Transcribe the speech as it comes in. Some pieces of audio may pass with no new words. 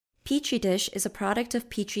Petri Dish is a product of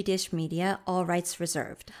Petri Dish Media, all rights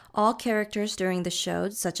reserved. All characters during the show,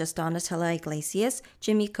 such as Donatella Iglesias,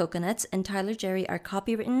 Jimmy Coconuts, and Tyler Jerry, are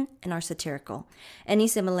copywritten and are satirical. Any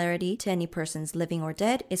similarity to any persons living or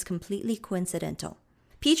dead is completely coincidental.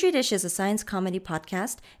 Petri Dish is a science comedy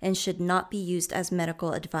podcast and should not be used as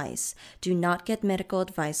medical advice. Do not get medical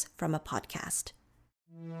advice from a podcast.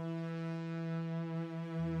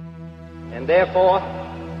 And therefore,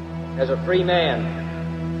 as a free man,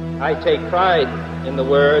 I take pride in the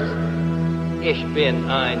words, Ich bin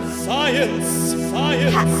ein Science!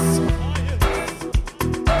 Science!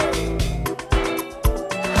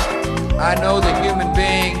 I know the human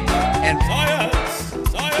being and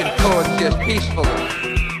Science! can coexist peacefully.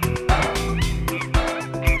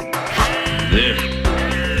 This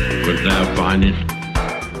was thou findest.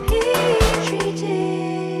 Petri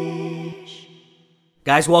Dish.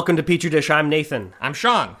 Guys, welcome to Petri Dish. I'm Nathan. I'm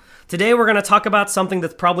Sean. Today we're going to talk about something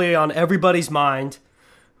that's probably on everybody's mind.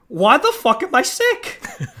 Why the fuck am I sick?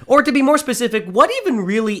 Or to be more specific, what even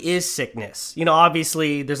really is sickness? You know,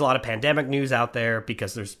 obviously there's a lot of pandemic news out there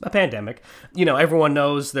because there's a pandemic. You know, everyone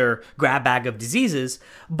knows their grab bag of diseases.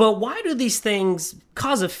 But why do these things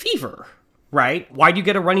cause a fever, right? Why do you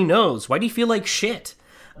get a runny nose? Why do you feel like shit?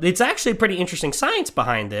 It's actually pretty interesting science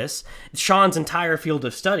behind this. Sean's entire field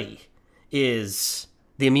of study is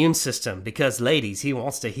the immune system, because, ladies, he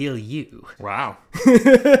wants to heal you. Wow.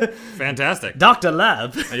 Fantastic. Dr.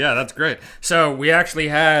 Love. Yeah, that's great. So we actually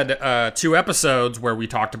had 2 episodes where we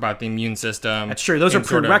talked about the immune system. That's true. Those are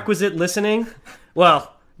sort of- prerequisite listening.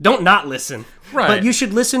 Well, don't not listen. Right. But you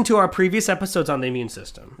should listen to our previous episodes on the immune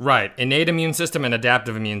system. Right. Innate immune system and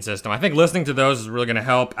adaptive immune system. I think listening to those is really going to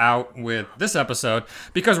help out with this episode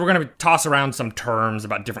because we're going to toss around some terms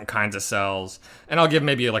about different kinds of cells. And I'll give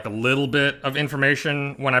maybe like a little bit of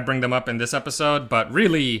information when I bring them up in this episode. But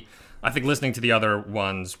really, I think listening to the other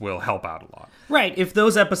ones will help out a lot. Right. If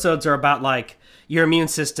those episodes are about, like, your immune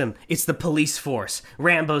system, it's the police force,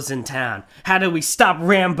 Rambo's in town, how do we stop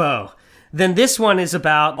Rambo? Then this one is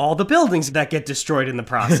about all the buildings that get destroyed in the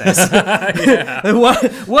process.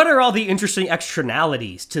 What are all the interesting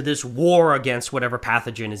externalities to this war against whatever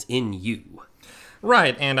pathogen is in you?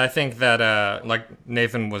 Right, and I think that, like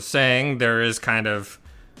Nathan was saying, there is kind of,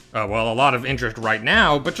 a lot of interest right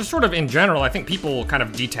now, but just sort of in general, I think people kind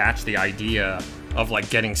of detach the idea of, like,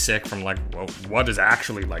 getting sick from, like, well, what is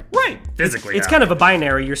actually, like, physically It's kind of a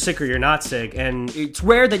binary, you're sick or you're not sick, and it's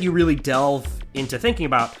rare that you really delve into thinking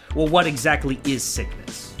about, well, what exactly is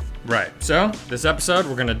sickness? Right, so this episode,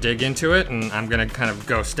 we're going to dig into it, and I'm going to kind of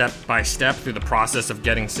go step by step through the process of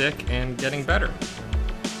getting sick and getting better.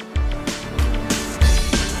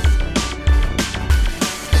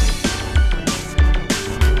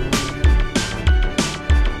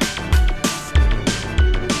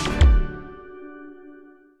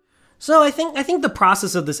 So I think the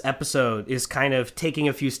process of this episode is kind of taking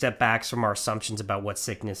a few step backs from our assumptions about what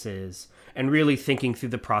sickness is and really thinking through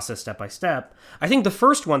the process step by step. I think the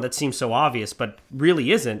first one that seems so obvious but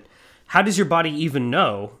really isn't, how does your body even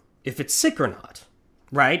know if it's sick or not?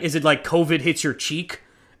 Right? Is it like COVID hits your cheek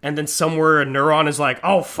and then somewhere a neuron is like,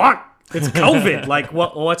 oh fuck, it's COVID. Like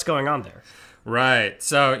what's going on there? Right,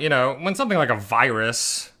 so, you know, when something like a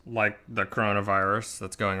virus, like the coronavirus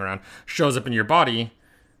that's going around, shows up in your body,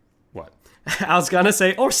 what? I was gonna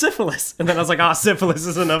say, or syphilis. And then I was like, syphilis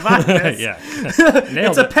isn't a virus. Yeah.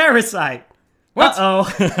 It's a parasite. What?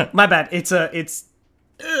 Uh-oh. My bad. It's It's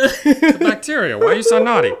a bacteria. Why are you so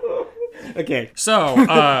naughty? okay.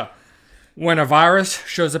 So, when a virus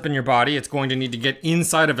shows up in your body, it's going to need to get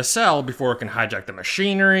inside of a cell before it can hijack the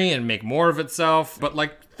machinery and make more of itself. But,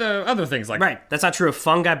 like, the other things, like... Right. That's not true. If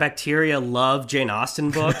fungi, bacteria love Jane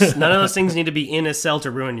Austen books, none of those things need to be in a cell to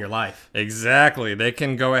ruin your life. Exactly. They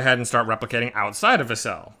can go ahead and start replicating outside of a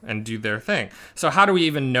cell and do their thing. So how do we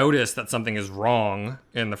even notice that something is wrong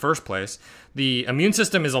in the first place? The immune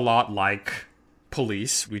system is a lot like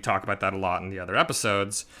police. We talk about that a lot in the other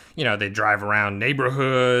episodes. You know, they drive around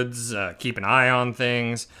neighborhoods, keep an eye on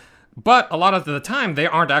things. But a lot of the time, they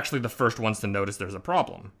aren't actually the first ones to notice there's a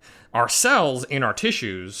problem. Our cells in our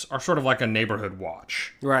tissues are sort of like a neighborhood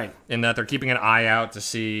watch. Right. In that they're keeping an eye out to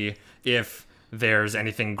see if there's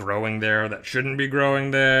anything growing there that shouldn't be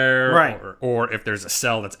growing there. Right. Or if there's a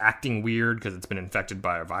cell that's acting weird because it's been infected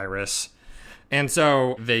by a virus. And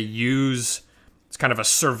so they use, it's kind of a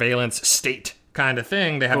surveillance state kind of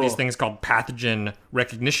thing. They have these things called pathogen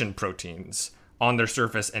recognition proteins on their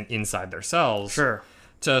surface and inside their cells. Sure.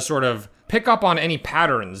 To sort of pick up on any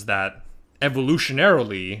patterns that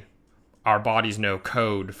evolutionarily our bodies know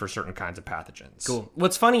code for certain kinds of pathogens. Cool.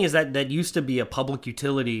 What's funny is that used to be a public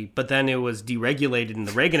utility, but then it was deregulated in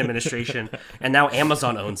the Reagan administration, and now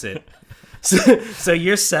Amazon owns it. So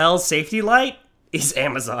your cell's safety light is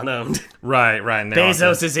Amazon owned. Right. And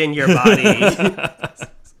Bezos is in your body.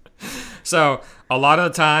 So a lot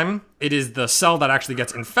of the time, it is the cell that actually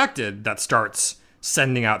gets infected that starts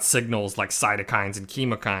sending out signals like cytokines and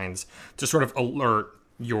chemokines to sort of alert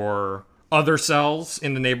your other cells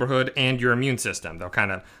in the neighborhood and your immune system. They'll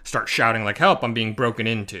kind of start shouting like, help, I'm being broken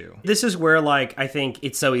into. This is where, like, I think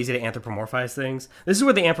it's so easy to anthropomorphize things. This is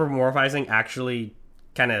where the anthropomorphizing actually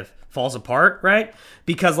kind of falls apart, right?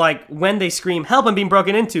 Because, like, when they scream, help, I'm being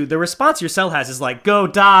broken into, the response your cell has is like, go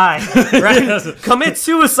die, right? Commit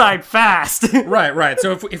suicide fast. Right.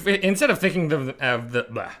 So if instead of thinking of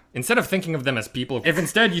them as people, if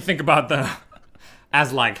instead you think about them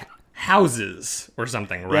as like houses or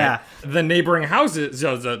something, right? Yeah. The neighboring houses,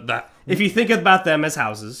 If you think about them as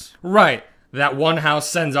houses. right. That one house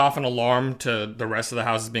sends off an alarm to the rest of the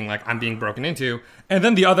houses being like, I'm being broken into. And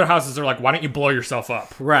then the other houses are like, why don't you blow yourself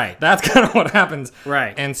up? Right. That's kind of what happens.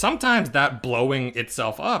 Right. And sometimes that blowing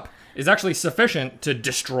itself up is actually sufficient to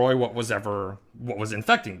destroy what was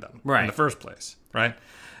infecting them in the first place. Right.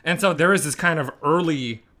 And so there is this kind of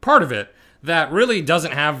early part of it that really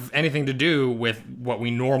doesn't have anything to do with what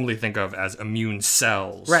we normally think of as immune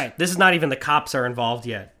cells. Right. This is not even the cops are involved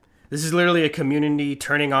yet. This is literally a community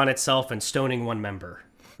turning on itself and stoning one member.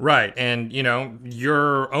 Right. And,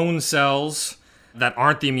 your own cells that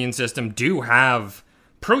aren't the immune system do have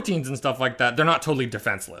proteins and stuff like that. They're not totally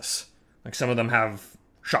defenseless. Like some of them have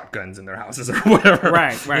shotguns in their houses or whatever.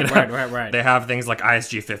 Right. They have things like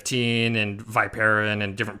ISG-15 and viperin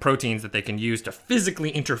and different proteins that they can use to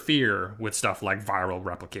physically interfere with stuff like viral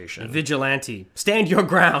replication. Vigilante. Stand your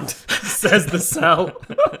ground, says the cell.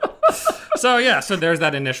 So there's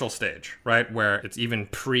that initial stage, right, where it's even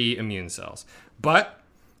pre-immune cells. But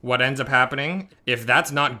what ends up happening, if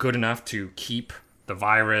that's not good enough to keep the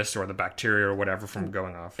virus or the bacteria or whatever from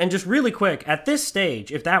going off. And just really quick, at this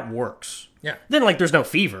stage, if that works, Yeah. then, like, there's no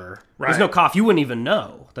fever, Right. there's no cough, you wouldn't even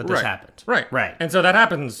know that this Right. happened. Right. And so that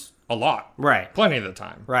happens a lot. Right. Plenty of the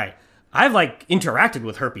time. Right. I've, like, interacted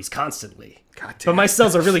with herpes constantly. God damn. But my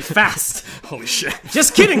cells are really fast. Holy shit.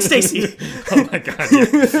 Just kidding, Stacy. Oh my god.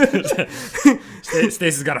 Yeah.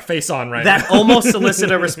 Stacey's got a face on right That now. almost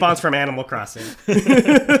elicited a response from Animal Crossing.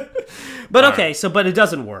 But okay, but it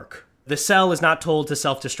doesn't work. The cell is not told to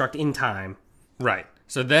self-destruct in time. Right.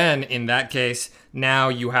 So then, in that case, now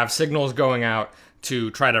you have signals going out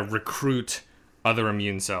to try to recruit other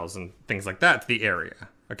immune cells and things like that to the area.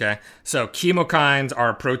 Okay? So chemokines are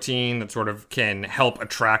a protein that sort of can help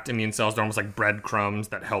attract immune cells. They're almost like breadcrumbs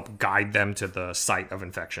that help guide them to the site of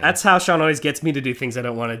infection. That's how Sean always gets me to do things I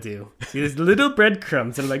don't want to do. See, there's little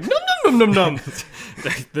breadcrumbs, and I'm like, nom nom nom nom nom.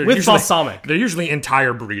 They're With usually- balsamic. They're usually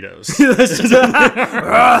entire burritos.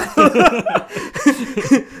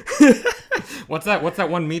 What's that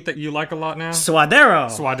one meat that you like a lot now? Suadero.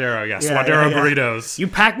 Suadero, yeah. Yeah, Suadero yeah. burritos. You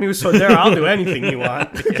pack me with Suadero, I'll do anything you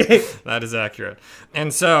want. Okay. That is accurate.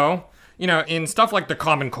 And so, in stuff like the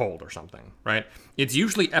common cold or something, right? It's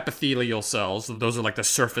usually epithelial cells. Those are like the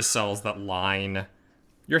surface cells that line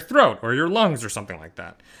your throat or your lungs or something like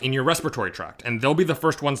that in your respiratory tract. And they'll be the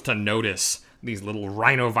first ones to notice these little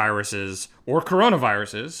rhinoviruses or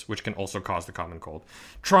coronaviruses, which can also cause the common cold,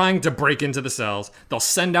 trying to break into the cells. They'll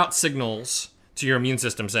send out signals to your immune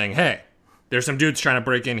system saying, hey, there's some dudes trying to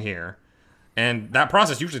break in here. And that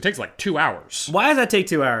process usually takes like 2 hours. Why does that take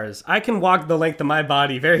 2 hours? I can walk the length of my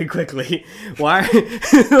body very quickly. Why?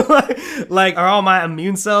 Like, are all my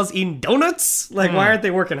immune cells eating donuts? Like, why aren't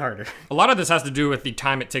they working harder? A lot of this has to do with the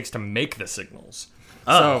time it takes to make the signals.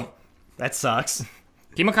 Oh, that sucks. So,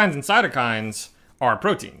 chemokines and cytokines are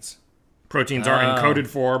proteins. Proteins are encoded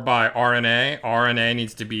for by RNA. RNA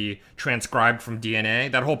needs to be transcribed from DNA.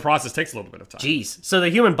 That whole process takes a little bit of time. Jeez. So the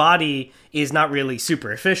human body is not really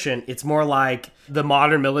super efficient. It's more like the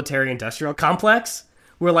modern military-industrial complex,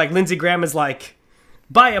 where, like, Lindsey Graham is like,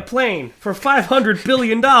 buy a plane for $500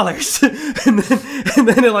 billion. and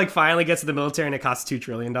then it, like, finally gets to the military and it costs $2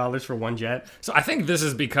 trillion for one jet. So I think this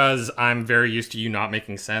is because I'm very used to you not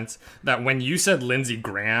making sense. That when you said Lindsey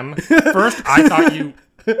Graham, first I thought you...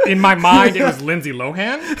 In my mind, it was Lindsay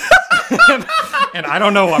Lohan. And I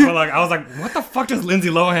don't know what, but I was like, what the fuck does Lindsay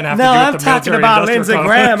Lohan have to do I'm with the talking military about Lindsey industrial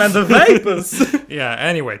Graham complex? and the vapors. Yeah,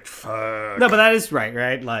 anyway, fuck. No, but that is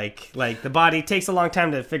right? Like the body takes a long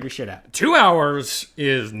time to figure shit out. 2 hours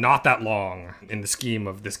is not that long in the scheme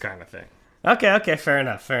of this kind of thing. Okay, fair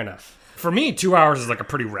enough. For me, 2 hours is like a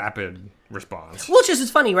pretty rapid response. Well, it's just,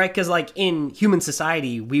 it's funny, right? Because, like, in human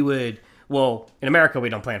society, we would well, in America we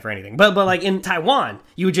don't plan for anything, but like in Taiwan,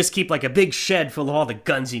 you would just keep like a big shed full of all the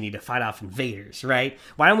guns you need to fight off invaders, right?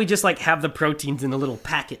 Why don't we just like have the proteins in a little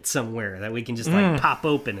packet somewhere that we can just like pop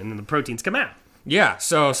open and then the proteins come out? Yeah,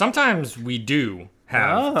 so sometimes we do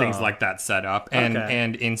have things like that set up,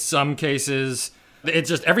 and in some cases, it's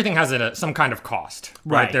just everything has some kind of cost,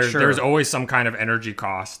 right? There's always some kind of energy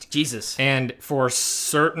cost. Jesus. And for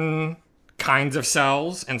certain kinds of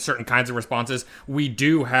cells and certain kinds of responses, we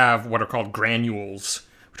do have what are called granules,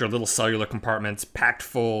 which are little cellular compartments packed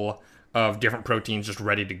full of different proteins just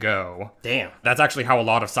ready to go. Damn. That's actually how a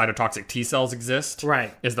lot of cytotoxic T cells exist.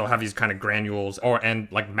 Right. Is they'll have these kind of granules and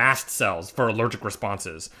like mast cells for allergic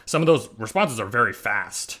responses. Some of those responses are very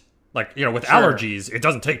fast. Like, with allergies, it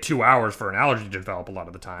doesn't take 2 hours for an allergy to develop a lot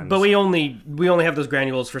of the time. But we only have those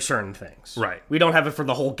granules for certain things. Right. We don't have it for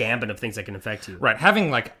the whole gambit of things that can affect you. Right.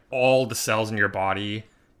 Having like all the cells in your body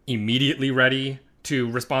immediately ready to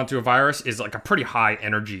respond to a virus is like a pretty high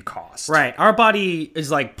energy cost. Right. Our body is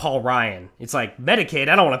like Paul Ryan. It's like, Medicaid,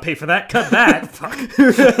 I don't want to pay for that. Cut that.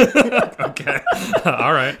 Okay.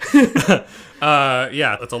 All right.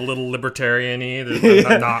 Yeah, it's a little libertarian-y.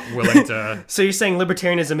 They're not willing to... So you're saying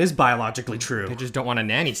libertarianism is biologically true? They just don't want a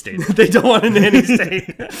nanny state. They don't want a nanny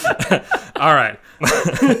state. All right.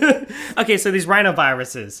 Okay, so these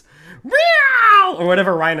rhinoviruses. Meow! Or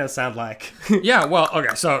whatever rhinos sound like. Yeah, well,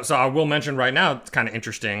 okay, so I will mention right now, it's kind of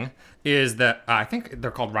interesting, is that I think they're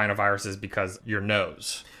called rhinoviruses because your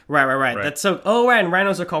nose. Right. That's so... Oh, right, and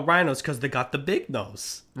rhinos are called rhinos because they got the big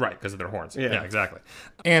nose. Right, because of their horns. Yeah, exactly.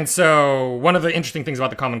 And so one of the interesting things about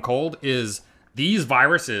the common cold is these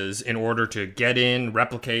viruses, in order to get in,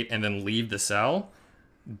 replicate, and then leave the cell,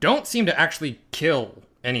 don't seem to actually kill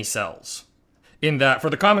any cells. In that, for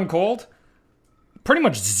the common cold, pretty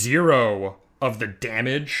much zero of the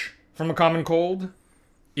damage from a common cold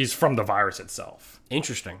is from the virus itself.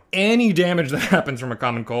 Interesting. Any damage that happens from a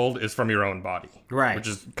common cold is from your own body. Right. Which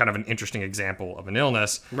is kind of an interesting example of an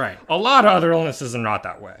illness. Right. A lot of other illnesses are not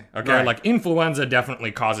that way. Okay. Right. Like influenza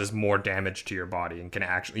definitely causes more damage to your body and can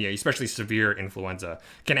actually, especially severe influenza,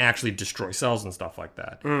 can actually destroy cells and stuff like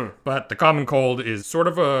that. But the common cold is sort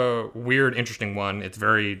of a weird, interesting one. It's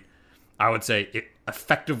very, I would say, it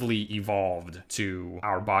effectively evolved to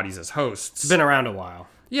our bodies as hosts. It's been around a while.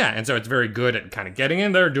 Yeah, and so it's very good at kind of getting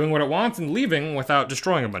in there, doing what it wants, and leaving without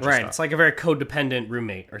destroying a bunch of Right, stuff. it's like a very codependent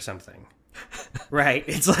roommate or something. Right,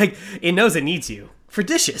 it's like, it knows it needs you. For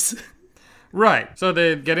dishes. Right, so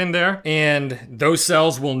they get in there, and those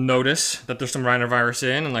cells will notice that there's some rhinovirus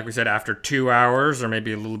in, and like we said, after 2 hours, or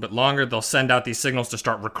maybe a little bit longer, they'll send out these signals to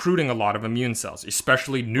start recruiting a lot of immune cells,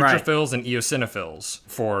 especially neutrophils and eosinophils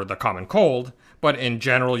for the common cold, but in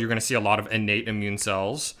general, you're going to see a lot of innate immune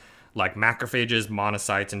cells, like macrophages,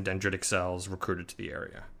 monocytes, and dendritic cells recruited to the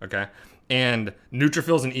area, okay? And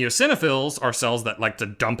neutrophils and eosinophils are cells that like to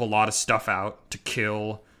dump a lot of stuff out to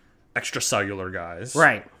kill extracellular guys.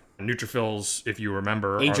 Right. Neutrophils, if you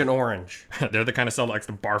remember... Agent Orange. They're the kind of cell that likes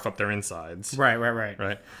to barf up their insides. Right.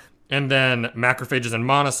 Right? And then macrophages and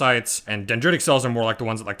monocytes and dendritic cells are more like the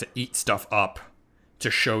ones that like to eat stuff up to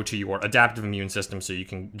show to your adaptive immune system so you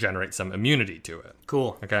can generate some immunity to it.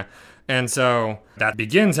 Cool. Okay? And so that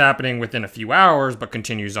begins happening within a few hours, but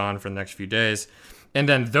continues on for the next few days. And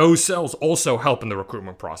then those cells also help in the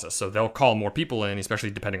recruitment process. So they'll call more people in, especially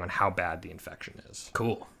depending on how bad the infection is.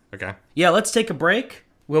 Cool. Okay? Yeah, let's take a break.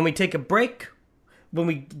 When we take a break,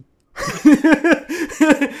 let's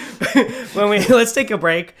take a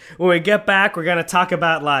break. When we get back, we're going to talk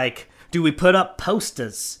about, like, do we put up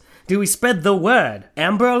posters? Do we spread the word?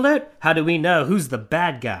 Amber Alert? How do we know who's the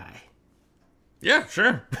bad guy? Yeah,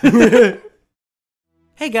 sure.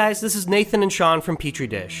 Hey guys, this is Nathan and Sean from Petri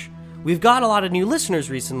Dish. We've got a lot of new listeners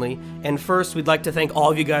recently, and first we'd like to thank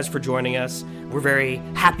all of you guys for joining us. We're very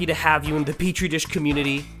happy to have you in the Petri Dish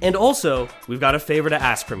community, and also, we've got a favor to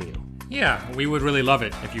ask from you. Yeah, we would really love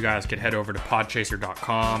it if you guys could head over to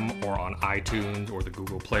podchaser.com or on iTunes or the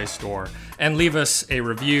Google Play Store and leave us a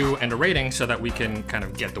review and a rating so that we can kind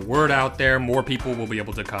of get the word out there. More people will be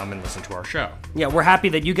able to come and listen to our show. Yeah, we're happy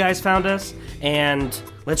that you guys found us, and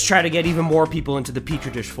let's try to get even more people into the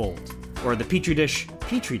Petri Dish fold. Or the Petri Dish.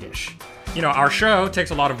 You know, our show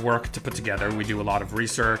takes a lot of work to put together. We do a lot of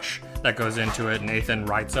research that goes into it. Nathan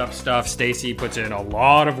writes up stuff. Stacy puts in a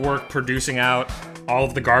lot of work producing out all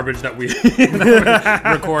of the garbage that we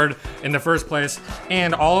record in the first place.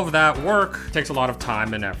 And all of that work takes a lot of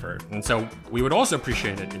time and effort. And so we would also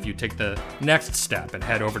appreciate it if you take the next step and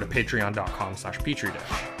head over to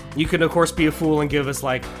patreon.com/PetriDish. You can, of course, be a fool and give us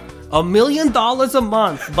like $1 million a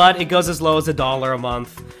month, but it goes as low as $1 a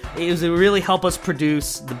month. It would really help us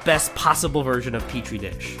produce the best possible version of Petri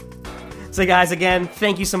Dish. So guys, again,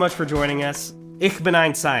 thank you so much for joining us. Ich bin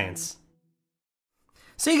ein Science.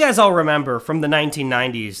 So you guys all remember from the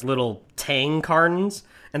 1990s little Tang cartons?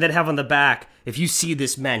 And they'd have on the back, if you see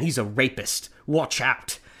this man, he's a rapist. Watch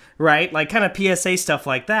out. Right? Like kind of PSA stuff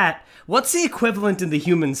like that. What's the equivalent in the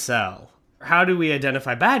human cell? How do we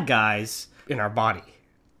identify bad guys in our body?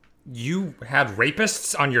 You had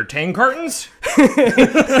rapists on your Tang cartons?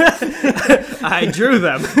 I drew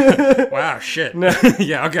them. Wow, shit.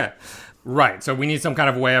 Yeah, okay. Right, so we need some kind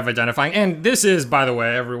of way of identifying. And this is, by the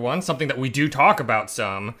way, everyone, something that we do talk about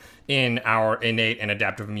some in our innate and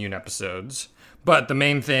adaptive immune episodes. But the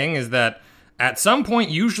main thing is that at some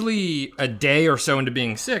point, usually a day or so into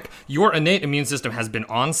being sick, your innate immune system has been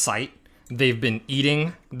on site. They've been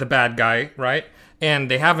eating the bad guy, right?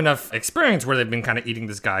 And they have enough experience where they've been kind of eating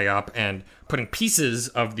this guy up and putting pieces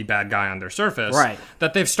of the bad guy on their surface, right,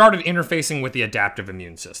 that they've started interfacing with the adaptive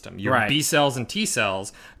immune system. Your right. B cells and T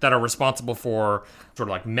cells that are responsible for sort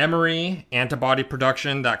of like memory, antibody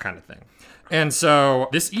production, that kind of thing. And so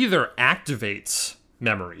this either activates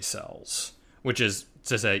memory cells, which is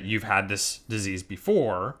to say you've had this disease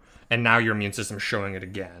before, and now your immune system is showing it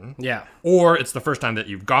again. Yeah. Or it's the first time that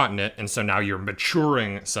you've gotten it, and so now you're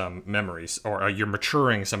maturing some memories, or you're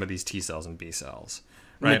maturing some of these T cells and B cells.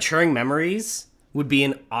 Right? Maturing memories would be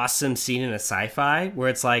an awesome scene in a sci-fi where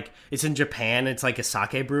it's like, it's in Japan, it's like a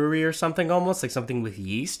sake brewery or something almost, like something with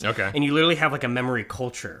yeast. Okay. And you literally have like a memory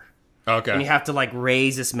culture. Okay. And you have to like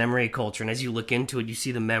raise this memory culture, and as you look into it, you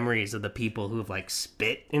see the memories of the people who have like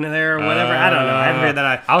spit into there or whatever. I don't know. I haven't read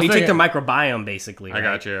that. You take their microbiome basically. I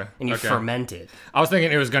got you. And you Okay. ferment it. I was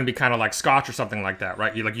thinking it was going to be kind of like scotch or something like that,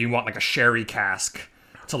 right? You want like a sherry cask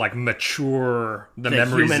to like mature the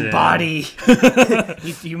memories human in. body.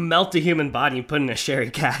 you melt the human body and put it in a sherry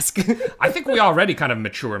cask. I think we already kind of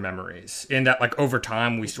mature memories in that, like, over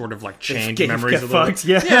time we sort of like change Get memories a little. fucked,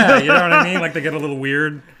 yeah. Yeah, you know what I mean? Like they get a little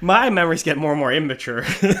weird. My memories get more and more immature.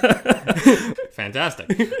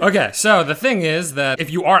 Fantastic. Okay, so the thing is that if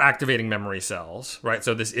you are activating memory cells, right,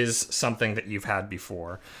 so this is something that you've had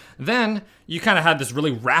before, then you kind of had this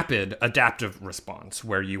really rapid adaptive response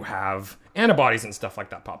where you have antibodies and stuff like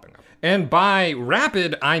that popping up. And by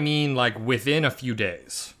rapid, I mean like within a few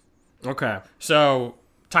days. Okay. So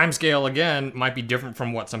timescale, again, might be different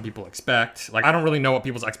from what some people expect. Like, I don't really know what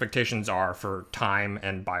people's expectations are for time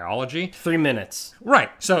and biology. 3 minutes. Right.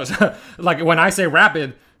 So like, when I say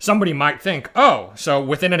rapid, somebody might think, oh, so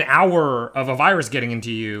within an hour of a virus getting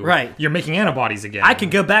into you, right, you're making antibodies again. I could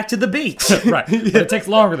go back to the beach. Right. But it takes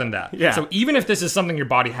longer than that. Yeah. So even if this is something your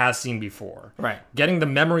body has seen before, right, getting the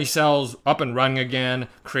memory cells up and running again,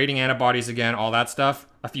 creating antibodies again, all that stuff,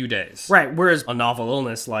 a few days. Right, whereas a novel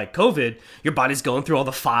illness like COVID, your body's going through all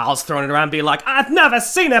the files, throwing it around, being like, I've never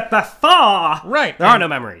seen it before! Right. There are no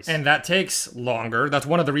memories. And that takes longer. That's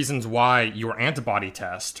one of the reasons why your antibody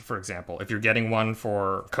test, for example, if you're getting one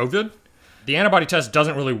for COVID, the antibody test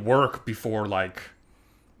doesn't really work before, like,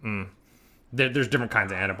 there's different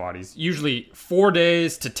kinds of antibodies. Usually 4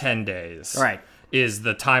 days to 10 days. Right. Is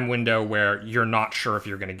the time window where you're not sure if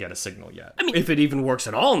you're going to get a signal yet. I mean, if it even works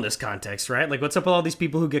at all in this context, right? Like, what's up with all these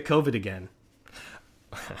people who get COVID again?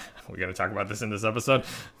 We got to talk about this in this episode.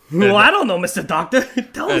 Well, I don't know, Mr. Doctor.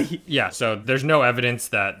 Tell me. Yeah, so there's no evidence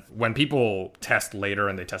that when people test later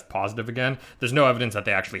and they test positive again, there's no evidence that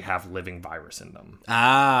they actually have living virus in them.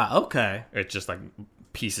 Ah, okay. It's just like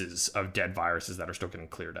pieces of dead viruses that are still getting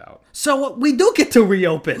cleared out. So we do get to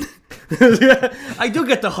reopen. I do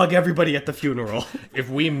get to hug everybody at the funeral. If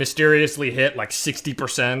we mysteriously hit like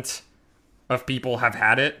 60% of people have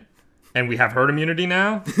had it, and we have herd immunity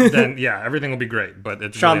now, then yeah, everything will be great. But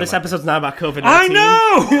it's Sean, really this unlikely. episode's not about COVID-19. I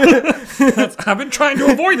know! I've been trying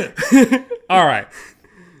to avoid it. All right.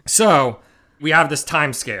 So we have this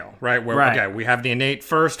time scale, right? Where Right. okay, we have the innate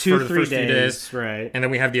first 2-3 for the first few days, right? and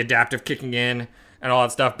then we have the adaptive kicking in and all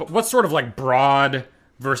that stuff. But what's sort of like broad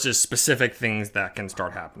versus specific things that can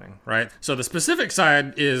start happening, right? So the specific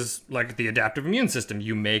side is like the adaptive immune system.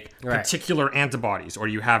 You make Right. particular antibodies, or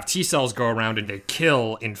you have T cells go around and they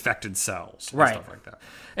kill infected cells, and Right. stuff like that.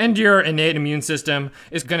 And your innate immune system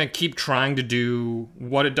is going to keep trying to do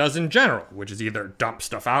what it does in general, which is either dump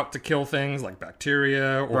stuff out to kill things like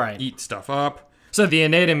bacteria or Right. eat stuff up. So the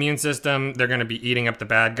innate immune system, they're going to be eating up the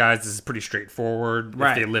bad guys. This is pretty straightforward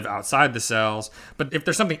Right. if they live outside the cells. But if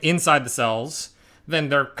there's something inside the cells, then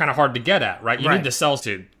they're kind of hard to get at, right? You Right. need the cells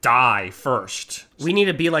to die first. We need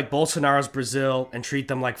to be like Bolsonaro's Brazil and treat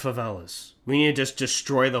them like favelas. We need to just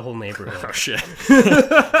destroy the whole neighborhood. Oh, shit.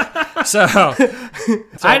 So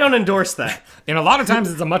I don't endorse that. and a lot of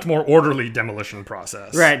times it's a much more orderly demolition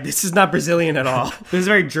process. Right. This is not Brazilian at all. This is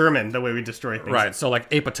very German, the way we destroy things. Right. So like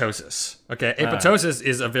apoptosis. Okay. Apoptosis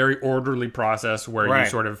is a very orderly process where you Right.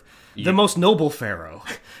 sort of The most noble pharaoh.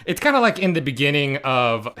 it's kind of like in the beginning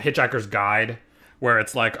of Hitchhiker's Guide, where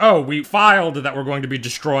it's like, oh, we filed that we're going to be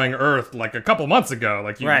destroying Earth like a couple months ago.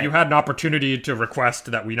 Like you Right. had an opportunity to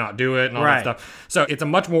request that we not do it and all Right. that stuff. So it's a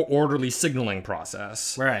much more orderly signaling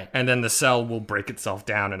process. Right. And then the cell will break itself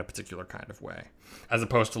down in a particular kind of way. As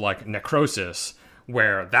opposed to like necrosis,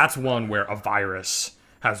 where that's one where a virus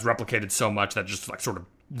has replicated so much that just like sort of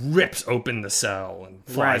rips open the cell and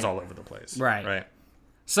flies Right. all over the place. Right. Right.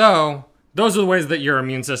 So those are the ways that your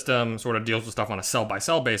immune system sort of deals with stuff on a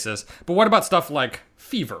cell-by-cell basis. But what about stuff like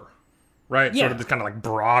fever, right? Yeah. Sort of this kind of like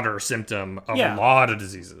broader symptom of Yeah. a lot of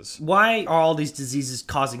diseases. Why are all these diseases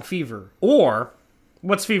causing fever? Or,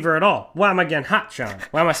 what's fever at all? Why am I getting hot, Sean?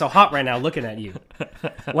 Why am I so hot right now looking at you?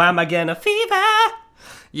 Why am I getting a fever?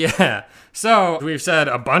 Yeah. So we've said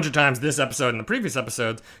a bunch of times this episode and the previous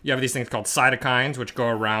episodes, you have these things called cytokines, which go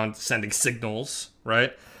around sending signals,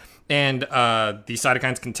 right? And these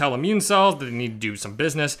cytokines can tell immune cells that they need to do some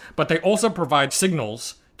business, but they also provide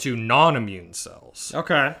signals to non-immune cells.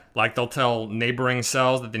 Okay. Like they'll tell neighboring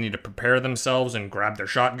cells that they need to prepare themselves and grab their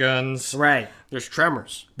shotguns. Right. There's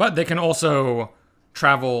tremors. But they can also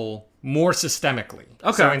travel more systemically.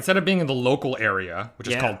 Okay. So instead of being in the local area, which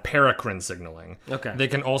is Yeah. called paracrine signaling, Okay. they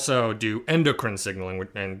can also do endocrine signaling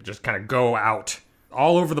and just kind of go out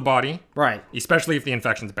all over the body, Right. especially if the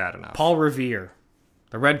infection's bad enough. Paul Revere.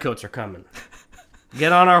 The redcoats are coming.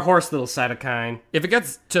 Get on our horse, little cytokine. If it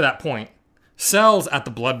gets to that point, cells at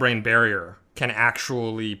the blood-brain barrier can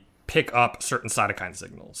actually pick up certain cytokine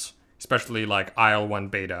signals, especially like IL-1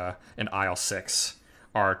 beta and IL-6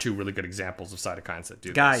 are two really good examples of cytokines that do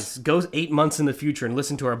this. Guys, go 8 months in the future and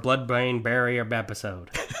listen to our blood-brain barrier episode.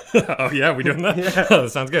 Oh yeah, we doing that? Yeah.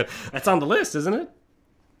 That sounds good. That's on the list, isn't it?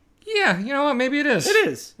 Yeah, you know what? Maybe it is. It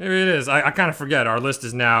is. Maybe it is. I kind of forget. Our list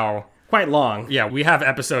is now... Quite long. Yeah, we have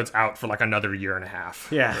episodes out for like another year and a half.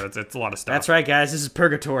 Yeah. So it's a lot of stuff. That's right, guys. This is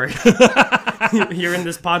purgatory. You're in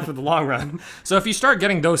this pod for the long run. So if you start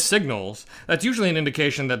getting those signals, that's usually an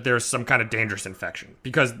indication that there's some kind of dangerous infection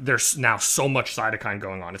because there's now so much cytokine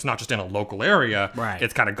going on. It's not just in a local area. Right.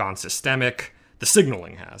 It's kind of gone systemic. The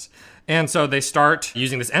signaling has. And so they start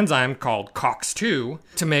using this enzyme called COX-2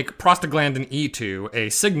 to make prostaglandin E2 a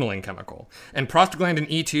signaling chemical. And prostaglandin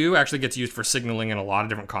E2 actually gets used for signaling in a lot of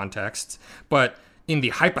different contexts. But in the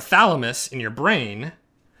hypothalamus in your brain,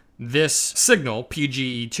 this signal,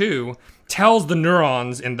 PGE2, tells the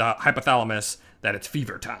neurons in the hypothalamus that it's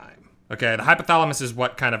fever time. Okay, the hypothalamus is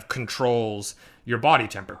what kind of controls your body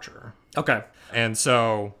temperature. Okay. And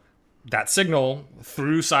so that signal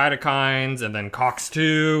through cytokines and then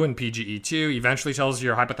COX-2 and PGE2 eventually tells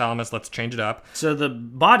your hypothalamus, let's change it up. So the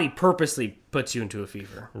body purposely puts you into a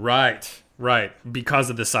fever. Right, because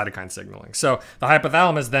of this cytokine signaling. So the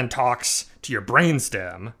hypothalamus then talks to your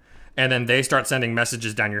brainstem, and then they start sending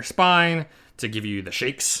messages down your spine to give you the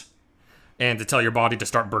shakes and to tell your body to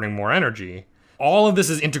start burning more energy. All of this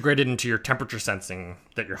is integrated into your temperature sensing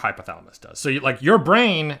that your hypothalamus does. So your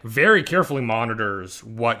brain very carefully monitors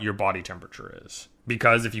what your body temperature is.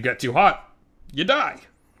 Because if you get too hot, you die,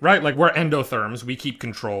 right? Like we're endotherms, we keep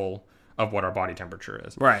control of what our body temperature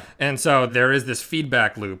is. Right. And so there is this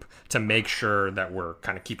feedback loop to make sure that we're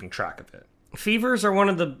kind of keeping track of it. Fevers are one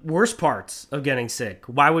of the worst parts of getting sick.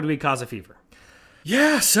 Why would we cause a fever?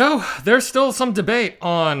 Yeah, so there's still some debate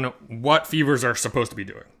on what fevers are supposed to be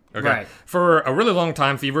doing. Okay. Right. For a really long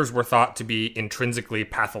time, fevers were thought to be intrinsically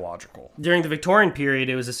pathological. During the Victorian period,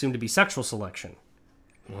 it was assumed to be sexual selection.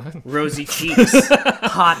 What? Rosy cheeks,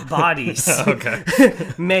 hot bodies. Okay.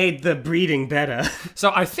 Made the breeding better.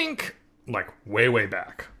 So I think, like, way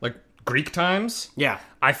back, like Greek times, Yeah.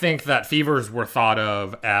 I think that fevers were thought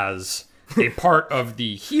of as a part of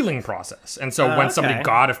the healing process. And so when somebody okay.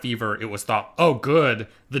 got a fever, it was thought, oh, good,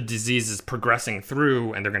 the disease is progressing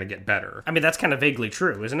through and they're going to get better. I mean, that's kind of vaguely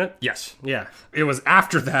true, isn't it? Yes. Yeah. It was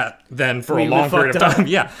after that, then, for a We long period of fucked time, up.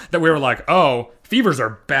 yeah, that we were like, oh, fevers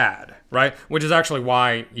are bad, right? Which is actually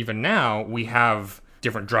why, even now, we have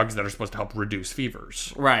different drugs that are supposed to help reduce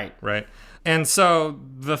fevers, Right. right? And so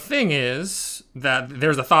the thing is that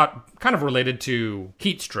there's a thought kind of related to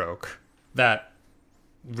heat stroke that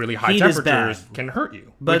really high Heat is temperatures bad. can hurt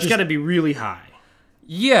you. But which it's is- got to be really high.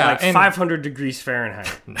 yeah, Like and 500 degrees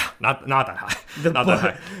Fahrenheit. no, not that high, not that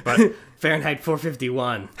high. But Fahrenheit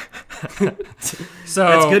 451. so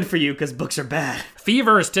That's good for you because books are bad.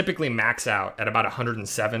 Fevers typically max out at about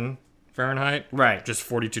 107 Fahrenheit, Right. just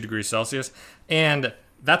 42 degrees Celsius, and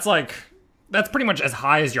that's like that's pretty much as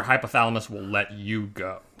high as your hypothalamus will let you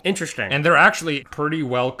go. Interesting. And they're actually pretty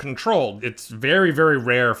well controlled. It's very, very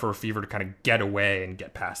rare for a fever to kind of get away and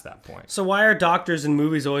get past that point. So why are doctors in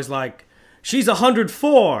movies always like, she's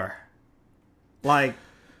 104? Like,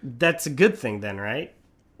 that's a good thing then, right?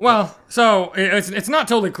 Well, so it's not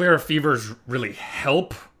totally clear if fevers really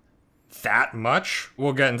help that much.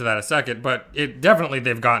 We'll get into that in a second, but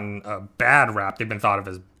they've gotten a bad rap. They've been thought of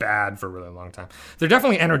as bad for a really long time. They're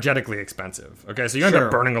definitely energetically expensive, okay? So you end up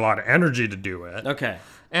burning a lot of energy to do it. Okay.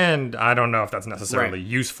 And I don't know if that's necessarily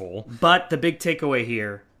useful. But the big takeaway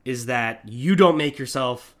here is that you don't make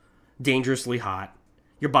yourself dangerously hot.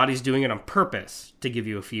 Your body's doing it on purpose to give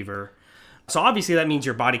you a fever. So obviously that means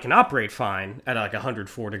your body can operate fine at like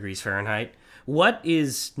 104 degrees Fahrenheit. What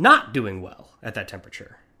is not doing well at that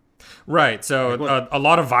temperature? Right, so a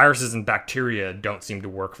lot of viruses and bacteria don't seem to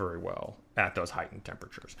work very well at those heightened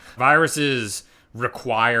temperatures. Viruses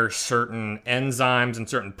require certain enzymes and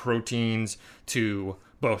certain proteins to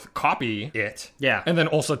both copy it and then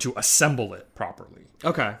also to assemble it properly.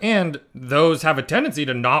 Okay. And those have a tendency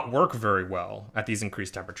to not work very well at these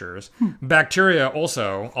increased temperatures. Bacteria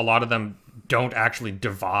also, a lot of them don't actually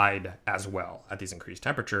divide as well at these increased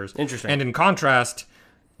temperatures. Interesting. And in contrast,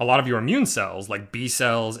 a lot of your immune cells, like B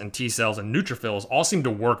cells and T cells and neutrophils, all seem to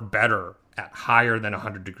work better at higher than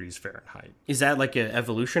 100 degrees Fahrenheit. Is that like an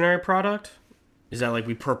evolutionary product? Is that like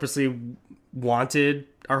we purposely wanted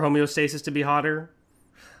our homeostasis to be hotter?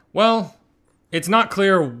 Well, it's not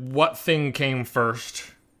clear what thing came first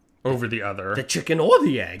over the other. The chicken or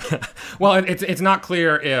the egg? Well, it's not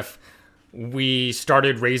clear if we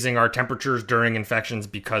started raising our temperatures during infections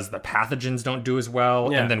because the pathogens don't do as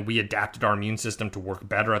well, and then we adapted our immune system to work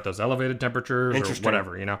better at those elevated temperatures or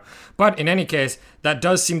whatever, you know. But in any case, that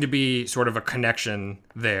does seem to be sort of a connection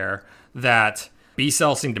there, that B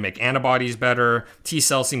cells seem to make antibodies better, T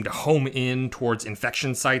cells seem to home in towards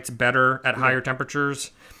infection sites better at higher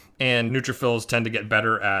temperatures, and neutrophils tend to get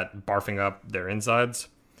better at barfing up their insides.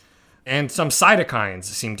 And some cytokines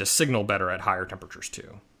seem to signal better at higher temperatures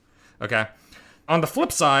too. Okay. On the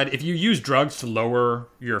flip side, if you use drugs to lower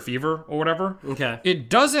your fever or whatever, it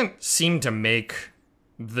doesn't seem to make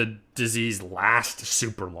the disease last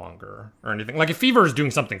super longer or anything. Like if fever is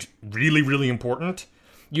doing something really, really important,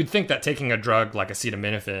 you'd think that taking a drug like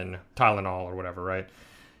acetaminophen, Tylenol or whatever, right?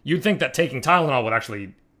 You'd think that taking Tylenol would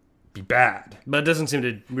actually be bad. But it doesn't seem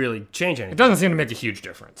to really change anything. It doesn't seem to make a huge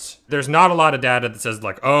difference. There's not a lot of data that says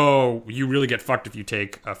like, oh, you really get fucked if you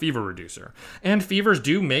take a fever reducer. And fevers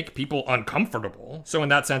do make people uncomfortable. So in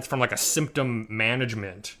that sense, from like a symptom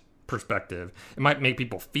management perspective, it might make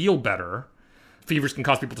people feel better. Fevers can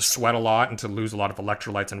cause people to sweat a lot and to lose a lot of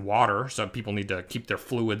electrolytes and water. So people need to keep their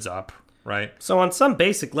fluids up, right? So on some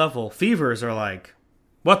basic level, fevers are like,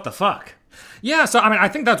 what the fuck? Yeah, so I mean, I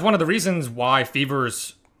think that's one of the reasons why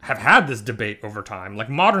fevers have had this debate over time. Like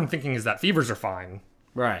modern thinking is that fevers are fine.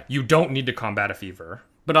 Right. You don't need to combat a fever.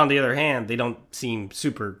 But on the other hand, they don't seem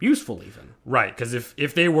super useful even. Right, because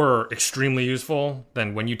if they were extremely useful,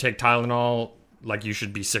 then when you take Tylenol, like you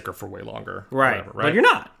should be sicker for way longer. Right. Whatever, right? But you're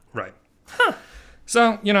not. Right. Huh.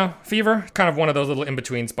 So, you know, fever, kind of one of those little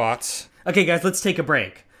in-between spots. Okay, guys, let's take a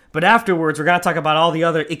break. But afterwards, we're going to talk about all the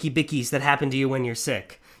other icky bickies that happen to you when you're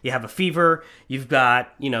sick. You have a fever, you've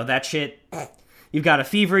got, that shit. You've got a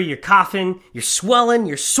fever, you're coughing, you're swelling,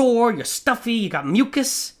 you're sore, you're stuffy, you got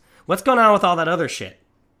mucus. What's going on with all that other shit?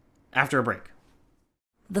 After a break.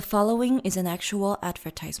 The following is an actual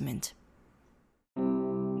advertisement.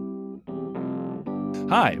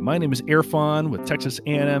 Hi, my name is Irfan with Texas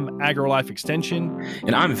A&M AgriLife Extension.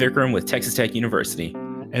 And I'm Vikram with Texas Tech University.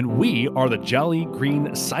 And we are the Jolly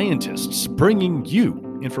Green Scientists, bringing you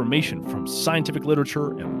information from scientific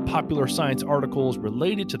literature and popular science articles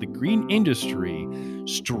related to the green industry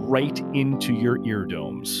straight into your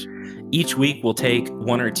eardomes. Each week, we'll take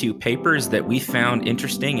one or two papers that we found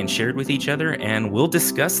interesting and shared with each other, and we'll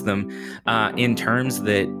discuss them in terms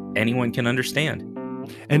that anyone can understand.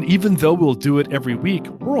 And even though we'll do it every week,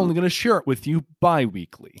 we're only going to share it with you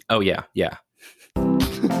bi-weekly. Oh, yeah.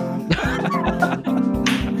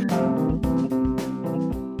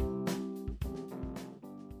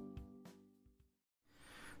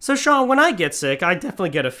 So, Sean, when I get sick, I definitely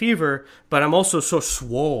get a fever, but I'm also so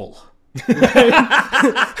swole. You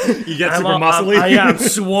get super muscly? I'm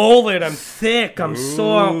swollen, I'm thick, I'm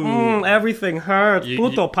sore, everything hurts.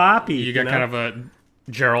 Puto papi. You got kind of a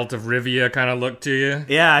Geralt of Rivia kind of look to you.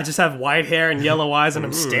 Yeah, I just have white hair and yellow eyes and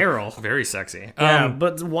I'm sterile. Very sexy. Yeah,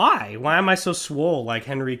 but why? Why am I so swole like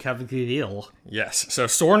Henry Cavill? Yes, so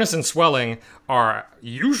soreness and swelling are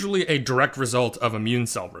usually a direct result of immune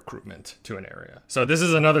cell recruitment to an area. So this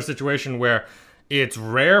is another situation where it's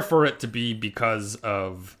rare for it to be because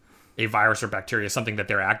of a virus or bacteria, something that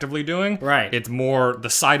they're actively doing. Right. It's more the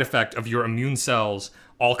side effect of your immune cells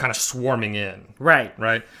all kind of swarming in. Right.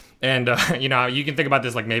 Right. And, you can think about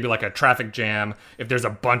this like maybe like a traffic jam. If there's a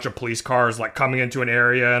bunch of police cars like coming into an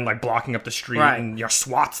area and like blocking up the street Right. and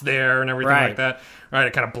SWAT's there and everything Right. like that. Right.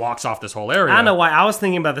 It kind of blocks off this whole area. I don't know why. I was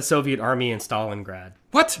thinking about the Soviet army in Stalingrad.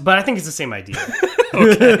 What? But I think it's the same idea.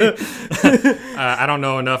 I don't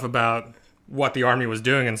know enough about what the army was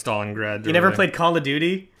doing in Stalingrad. You never played Call of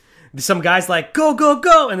Duty? Some guy's like, go, go,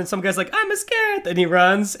 go. And then some guy's like, I'm scared. And he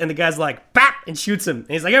runs. And the guy's like, bap, and shoots him. And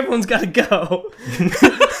he's like, everyone's got to go.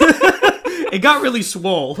 It got really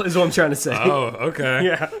swole, is what I'm trying to say. Oh, okay.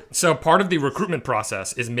 Yeah. So part of the recruitment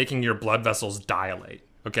process is making your blood vessels dilate.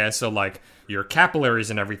 Okay, so like your capillaries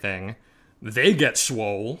and everything, they get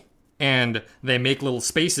swole, and they make little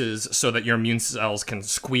spaces so that your immune cells can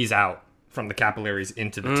squeeze out from the capillaries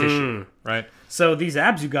into the tissue, right? So these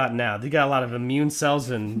abs you got now, they got a lot of immune cells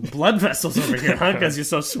and blood vessels over here, huh? Because you're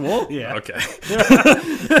so swole. Yeah. Okay.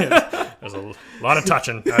 There's a lot of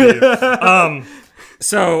touching out of you.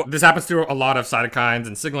 So this happens through a lot of cytokines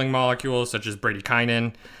and signaling molecules, such as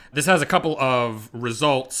bradykinin. This has a couple of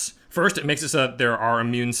results. First, it makes it so that there are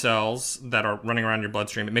immune cells that are running around your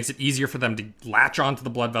bloodstream. It makes it easier for them to latch onto the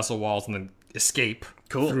blood vessel walls and then escape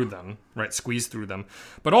through them, right? Squeeze through them.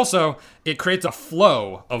 But also, it creates a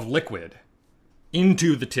flow of liquid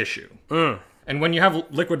into the tissue. And when you have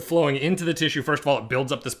liquid flowing into the tissue, first of all, it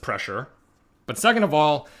builds up this pressure. But second of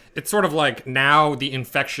all, it's sort of like now the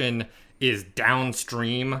infection is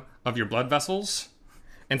downstream of your blood vessels.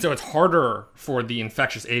 And so it's harder for the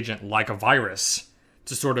infectious agent, like a virus,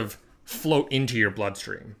 to sort of float into your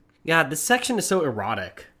bloodstream. Yeah, this section is so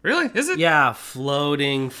erotic. Really? Is it? Yeah,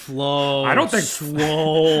 floating, flow. I don't think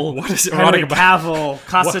swole. What is Henry erotic about Cavill,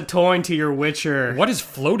 Cossatoin to your Witcher. What is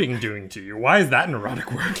floating doing to you? Why is that an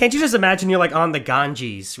erotic word? Can't you just imagine you're like on the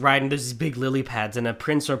Ganges, right? And there's these big lily pads, and a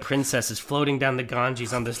prince or princess is floating down the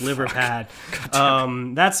Ganges on this liver pad.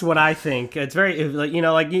 That's what I think. It's very,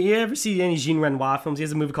 like you ever see any Jean Renoir films? He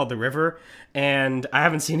has a movie called The River, and I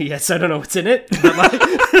haven't seen it yet, so I don't know what's in it.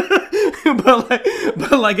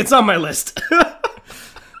 But like, it's on my list.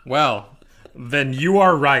 Well, then you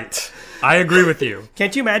are right. I agree with you.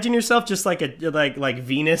 Can't you imagine yourself just like like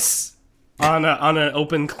Venus on an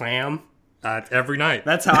open clam? Every night.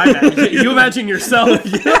 That's how I imagine. You imagine yourself.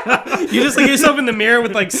 Yeah. You just look at yourself in the mirror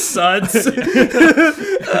with like suds.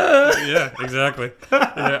 Yeah, exactly.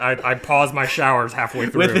 Yeah, I pause my showers halfway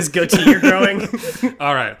through. With his goatee you're growing.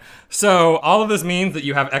 All right. So all of this means that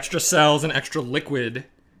you have extra cells and extra liquid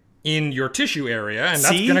in your tissue area, and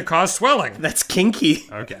that's going to cause swelling. That's kinky.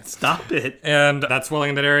 Okay. Stop it. And that swelling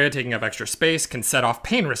in that area, taking up extra space, can set off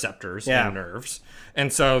pain receptors in nerves.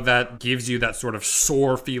 And so that gives you that sort of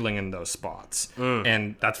sore feeling in those spots.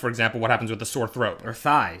 And that's, for example, what happens with a sore throat. Or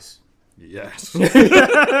thighs. Yes.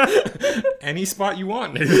 Any spot you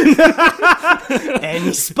want.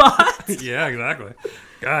 Any spot? Yeah, exactly.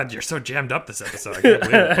 God, you're so jammed up this episode. I can't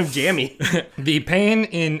believe it. I'm jammy. The pain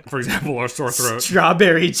in, for example, a sore throat.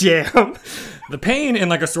 Strawberry jam. The pain in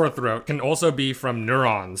like a sore throat can also be from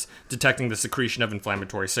neurons detecting the secretion of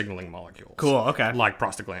inflammatory signaling molecules. Cool, okay. Like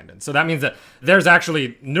prostaglandins. So that means that there's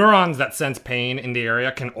actually neurons that sense pain in the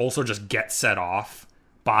area can also just get set off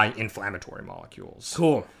by inflammatory molecules.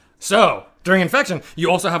 Cool. So, during infection,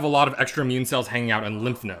 you also have a lot of extra immune cells hanging out in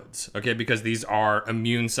lymph nodes, okay? Because these are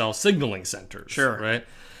immune cell signaling centers, right?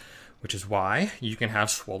 Which is why you can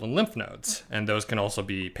have swollen lymph nodes, and those can also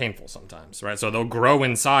be painful sometimes, right? So they'll grow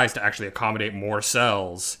in size to actually accommodate more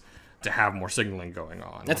cells to have more signaling going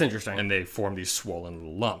on. That's interesting. And they form these swollen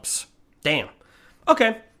little lumps. Damn.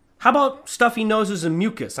 Okay. How about stuffy noses and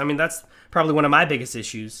mucus? I mean, that's probably one of my biggest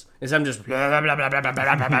issues, is I'm just blah, blah, blah, blah, blah,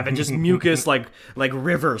 blah, blah, blah, and just mucus like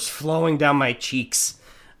rivers flowing down my cheeks.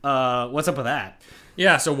 What's up with that?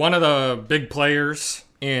 Yeah, so one of the big players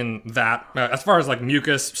in that, as far as like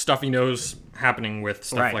mucus, stuffy nose happening with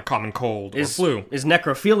stuff like common cold or flu. Is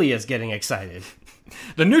necrophilia's getting excited.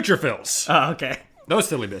 The neutrophils. Oh, okay. Those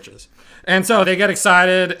silly bitches. And so they get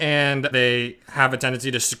excited and they have a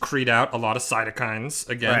tendency to secrete out a lot of cytokines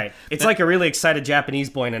again. Right. It's like a really excited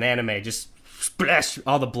Japanese boy in an anime, just splash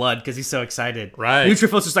all the blood because he's so excited. Right.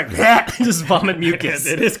 Neutrophils just like, just vomit mucus.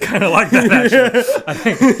 It is kind of like that, actually. I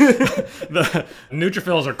think the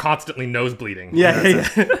neutrophils are constantly nosebleeding.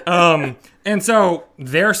 Yeah. And so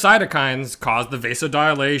their cytokines cause the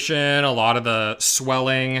vasodilation, a lot of the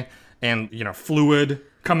swelling and, fluid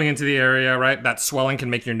coming into the area, right? That swelling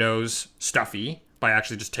can make your nose stuffy by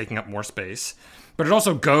actually just taking up more space. But it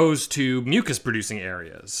also goes to mucus-producing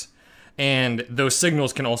areas. And those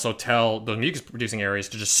signals can also tell those mucus-producing areas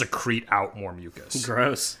to just secrete out more mucus.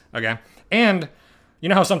 Gross. Okay? And you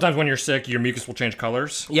know how sometimes when you're sick, your mucus will change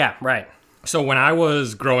colors? Yeah, right. So when I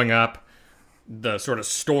was growing up, the sort of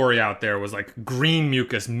story out there was like green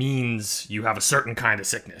mucus means you have a certain kind of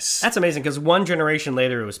sickness. That's amazing, because one generation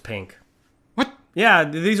later it was pink. What? Yeah,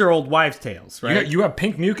 these are old wives' tales, right? You have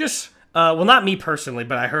pink mucus? Well, not me personally,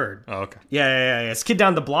 but I heard. Oh, okay. Yeah. This kid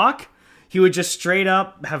down the block, he would just straight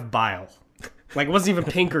up have bile. Like, it wasn't even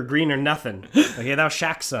pink or green or nothing. Like, yeah, that was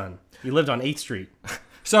Shaq's son. He lived on 8th Street.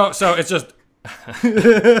 So it's just...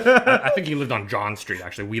 I think he lived on John Street,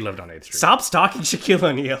 actually. We lived on 8th Street. Stop stalking Shaquille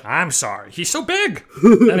O'Neal. I'm sorry. He's so big.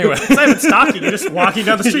 Anyway. It's not even stalking. You're just walking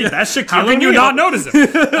down the street. That's Shaquille O'Neal. How can you not notice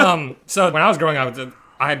it? So when I was growing up,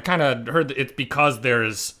 I had kind of heard that it's because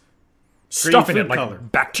there's stuff in it, like color.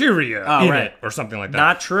 Bacteria in it or something like that.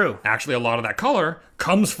 Not true. Actually, a lot of that color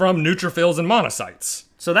comes from neutrophils and monocytes.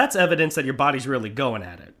 So that's evidence that your body's really going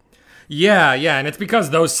at it. Yeah, and it's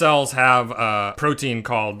because those cells have a protein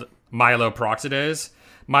called myeloperoxidase.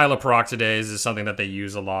 Myeloperoxidase is something that they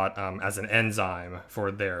use a lot as an enzyme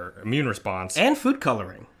for their immune response. And food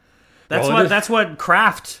coloring. That's what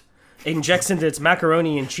Kraft injects into its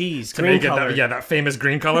macaroni and cheese. To make it that famous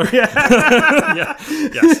green color. Yes.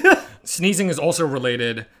 Sneezing is also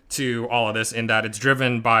related to all of this in that it's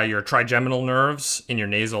driven by your trigeminal nerves in your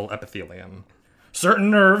nasal epithelium. Certain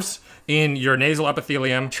nerves in your nasal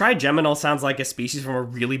epithelium. Trigeminal sounds like a species from a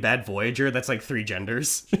really bad Voyager that's like 3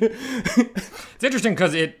 genders. It's interesting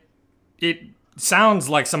because it sounds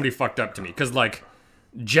like somebody fucked up to me. Because like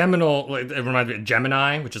geminal, like, it reminds me of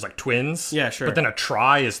Gemini, which is like twins. Yeah, sure. But then a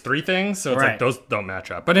tri is 3 things, so it's right. like those don't match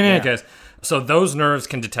up. But in any case, so those nerves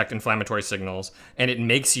can detect inflammatory signals, and it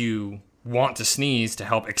makes you want to sneeze to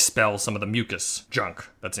help expel some of the mucus junk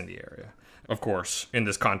that's in the area. Of course, in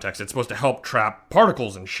this context, it's supposed to help trap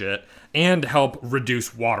particles and shit and help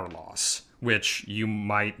reduce water loss, which you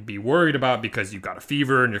might be worried about because you've got a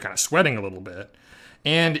fever and you're kind of sweating a little bit.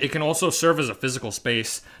 And it can also serve as a physical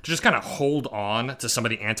space to just kind of hold on to some of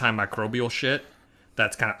the antimicrobial shit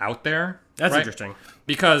that's kind of out there. That's right? interesting.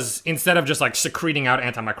 Because instead of just like secreting out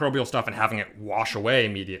antimicrobial stuff and having it wash away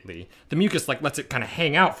immediately, the mucus like lets it kind of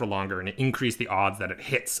hang out for longer and it increases the odds that it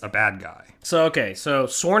hits a bad guy. So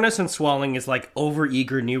soreness and swelling is like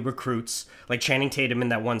over-eager new recruits, like Channing Tatum in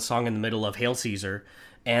that one song in the middle of Hail Caesar.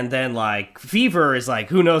 And then, like, fever is like,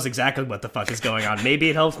 who knows exactly what the fuck is going on. Maybe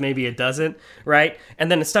it helps, maybe it doesn't, right?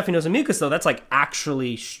 And then the stuffy nose and mucus, though, that's like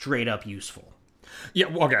actually straight up useful. Yeah,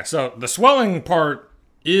 okay, so the swelling part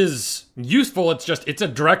is useful. It's a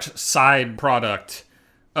direct side product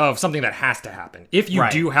of something that has to happen. If you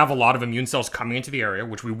do have a lot of immune cells coming into the area,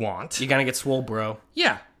 which we want. You're gonna get swole, bro.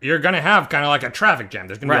 Yeah, you're gonna have kind of like a traffic jam.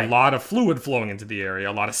 There's gonna be a lot of fluid flowing into the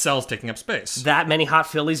area, a lot of cells taking up space. That many hot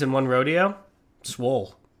fillies in one rodeo?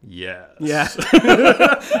 Swole. Yes. Yeah.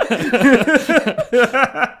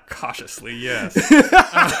 Cautiously, yes.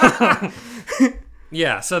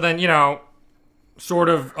 Yeah, so then, sort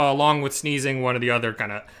of along with sneezing, one of the other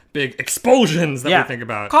kind of big expulsions that we think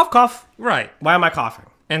about. Cough. Right. Why am I coughing?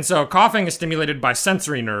 And so coughing is stimulated by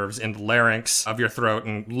sensory nerves in the larynx of your throat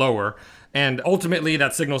and lower. And ultimately,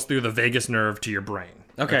 that signals through the vagus nerve to your brain.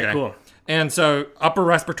 Okay, cool. And so upper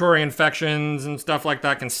respiratory infections and stuff like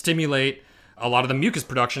that can stimulate a lot of the mucus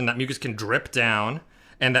production. That mucus can drip down,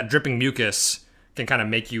 and that dripping mucus can kind of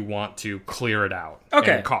make you want to clear it out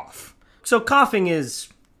and cough. So coughing is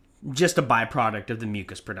just a byproduct of the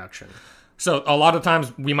mucus production. So a lot of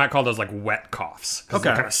times we might call those like wet coughs. Because they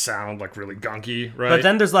kind of sound like really gunky, right? But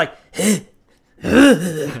then there's like,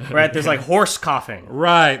 right? There's like hoarse coughing.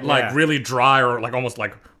 Right, like really dry or like almost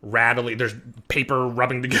like rattly. There's paper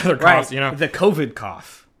rubbing together coughs, The COVID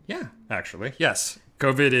cough. Yeah, actually, yes.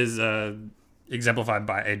 COVID is exemplified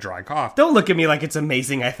by a dry cough. Don't look at me like it's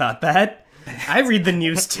amazing I thought that. I read the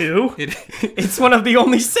news too. It's one of the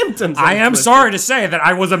only symptoms. I am sorry to say that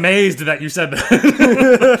I was amazed that you said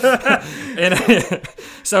that.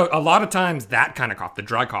 So a lot of times that kind of cough, the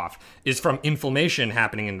dry cough, is from inflammation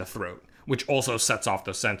happening in the throat, which also sets off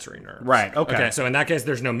those sensory nerves. Right, okay. So in that case,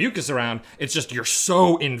 there's no mucus around. It's just you're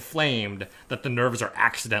so inflamed that the nerves are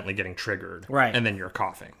accidentally getting triggered. Right. And then you're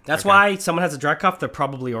coughing. That's why someone has a dry cough, they're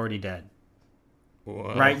probably already dead.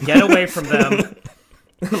 Whoa. Right? Get away from them.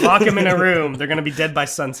 Lock them in a room. They're going to be dead by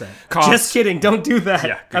sunset. Coughs. Just kidding. Don't do that.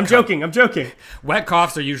 Yeah, I'm joking. Wet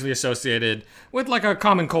coughs are usually associated with like a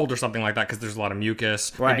common cold or something like that because there's a lot of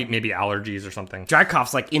mucus. Right. Maybe allergies or something. Dry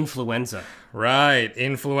cough's like influenza. Right.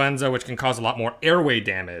 Influenza, which can cause a lot more airway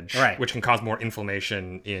damage. Right. Which can cause more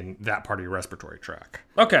inflammation in that part of your respiratory tract.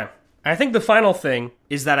 Okay. I think the final thing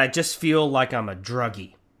is that I just feel like I'm a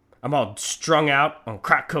druggie. I'm all strung out on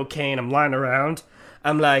crack cocaine. I'm lying around.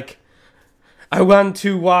 I'm like, I want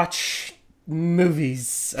to watch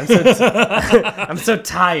movies. I'm so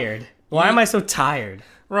tired. Why am I so tired?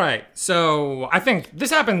 Right. So I think this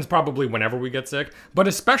happens probably whenever we get sick, but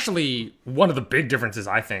especially one of the big differences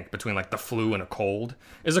I think between like the flu and a cold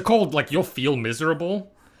is a cold, like you'll feel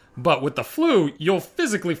miserable, but with the flu, you'll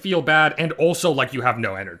physically feel bad and also like you have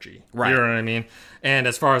no energy. Right. You know what I mean? And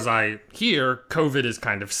as far as I hear, COVID is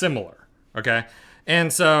kind of similar. Okay.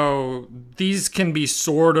 And so these can be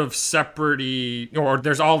sort of separate, or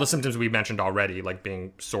there's all the symptoms we mentioned already, like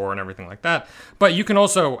being sore and everything like that. But you can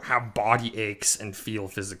also have body aches and feel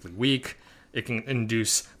physically weak. It can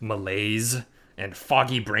induce malaise and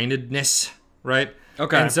foggy brainedness, right?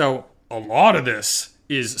 Okay. And so a lot of this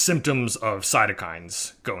is symptoms of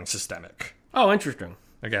cytokines going systemic. Oh, interesting.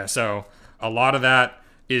 Okay, so a lot of that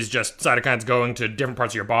is just cytokines going to different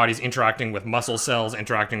parts of your bodies, interacting with muscle cells,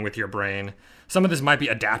 interacting with your brain. Some of this might be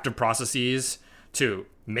adaptive processes to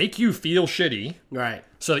make you feel shitty, Right.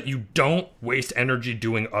 so that you don't waste energy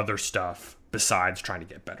doing other stuff besides trying to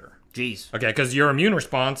get better. Jeez. Okay, because your immune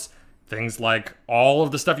response, things like all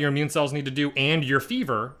of the stuff your immune cells need to do and your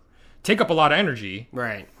fever, take up a lot of energy.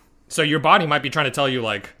 Right. So your body might be trying to tell you,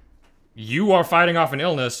 like, you are fighting off an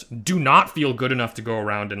illness, do not feel good enough to go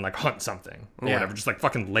around and, like, hunt something or Yeah. whatever. Just, like,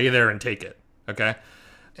 fucking lay there and take it, okay?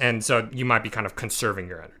 And so you might be kind of conserving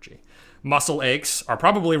your energy. Muscle aches are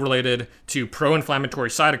probably related to pro-inflammatory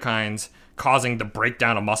cytokines causing the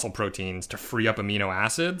breakdown of muscle proteins to free up amino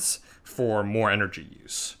acids for more energy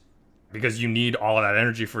use. Because you need all of that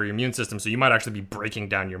energy for your immune system, so you might actually be breaking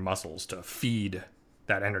down your muscles to feed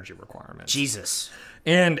that energy requirement. Jesus.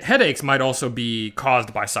 And headaches might also be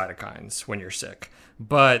caused by cytokines when you're sick.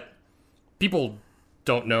 But people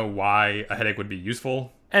don't know why a headache would be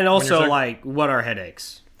useful. And when you're also, sick. like, what are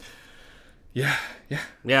headaches? Yeah.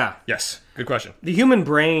 Yeah. Yes, good question. The human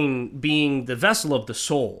brain, being the vessel of the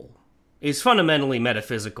soul, is fundamentally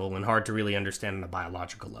metaphysical and hard to really understand on a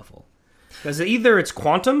biological level. Because either it's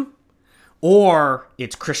quantum or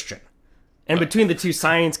it's Christian. And between the two,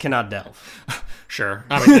 science cannot delve. Sure.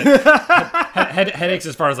 I mean, headaches,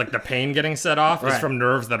 as far as like the pain getting set off, is Right. from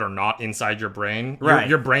nerves that are not inside your brain. Right.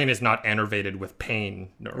 Your brain is not innervated with pain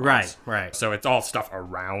neurons. Right. So it's all stuff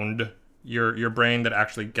around your brain that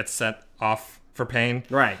actually gets set off for pain.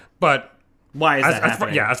 Right. But Why is that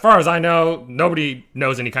happening? as far as I know, nobody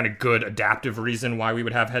knows any kind of good adaptive reason why we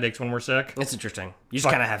would have headaches when we're sick. It's interesting. You just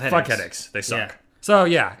kind of have headaches. Fuck headaches. They suck. Yeah. So,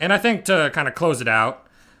 yeah. And I think to kind of close it out,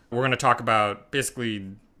 we're going to talk about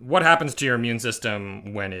basically what happens to your immune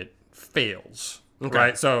system when it fails. Okay.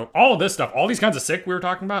 Right? So, all of this stuff, all these kinds of sick we were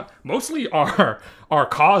talking about, mostly are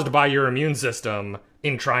caused by your immune system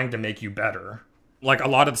in trying to make you better. Like, a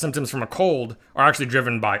lot of the symptoms from a cold are actually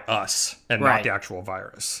driven by us and not Right. the actual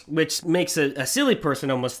virus. Which makes a silly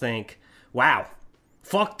person almost think, wow,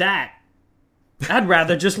 fuck that. I'd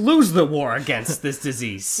rather just lose the war against this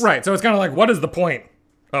disease. Right. So, it's kind of like, what is the point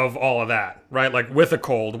of all of that? Right? Like, with a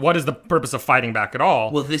cold, what is the purpose of fighting back at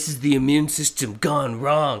all? Well, this is the immune system gone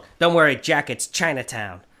wrong. Don't worry, Jack, it's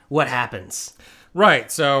Chinatown. What happens?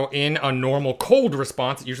 Right, so in a normal cold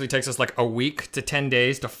response, it usually takes us like a week to 10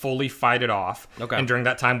 days to fully fight it off. Okay. And during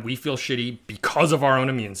that time, we feel shitty because of our own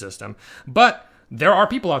immune system. But there are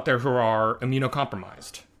people out there who are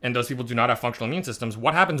immunocompromised, and those people do not have functional immune systems.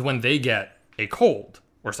 What happens when they get a cold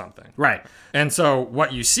or something? Right. And so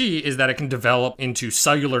what you see is that it can develop into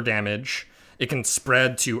cellular damage. It can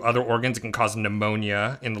spread to other organs. It can cause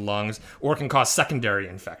pneumonia in the lungs, or it can cause secondary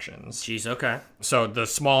infections. Jeez, okay. So the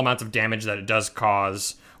small amounts of damage that it does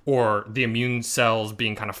cause, or the immune cells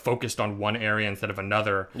being kind of focused on one area instead of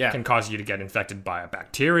another, Yeah. can cause you to get infected by a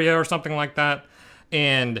bacteria or something like that,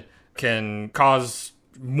 and can cause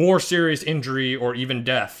more serious injury or even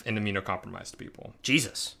death in immunocompromised people.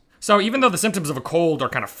 Jesus. So even though the symptoms of a cold are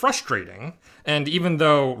kind of frustrating, and even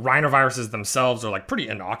though rhinoviruses themselves are like pretty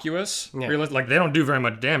innocuous, like they don't do very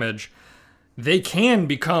much damage, they can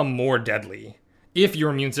become more deadly if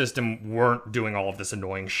your immune system weren't doing all of this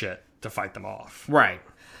annoying shit to fight them off. Right.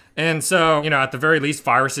 And so, at the very least,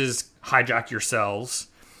 viruses hijack your cells,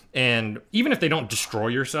 and even if they don't destroy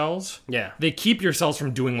your cells, Yeah. they keep your cells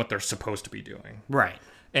from doing what they're supposed to be doing. Right.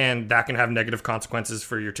 And that can have negative consequences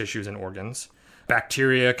for your tissues and organs.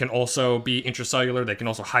 Bacteria can also be intracellular. They can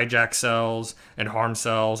also hijack cells and harm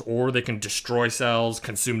cells, or they can destroy cells,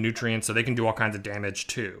 consume nutrients, so they can do all kinds of damage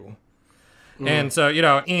too. And so,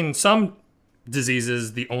 in some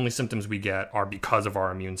diseases, the only symptoms we get are because of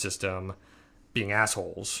our immune system being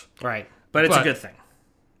assholes. Right. But it's a good thing.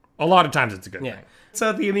 A lot of times it's a good thing.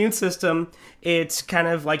 So the immune system, it's kind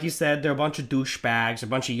of, like you said, they're a bunch of douchebags, a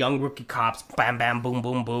bunch of young rookie cops, bam, bam, boom,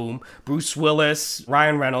 boom, boom. Bruce Willis,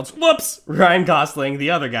 Ryan Reynolds, Ryan Gosling, the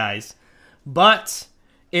other guys. But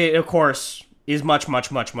it, of course, is much,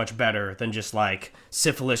 much, much, much better than just, like,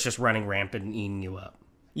 syphilis just running rampant and eating you up.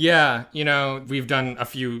 Yeah, you know, we've done a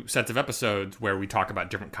few sets of episodes where we talk about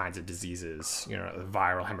different kinds of diseases, you know,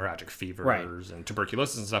 viral hemorrhagic fevers and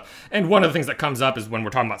tuberculosis and stuff. And one of the things that comes up is when we're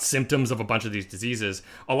talking about symptoms of a bunch of these diseases,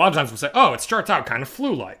 a lot of times we'll say, oh, it starts out kind of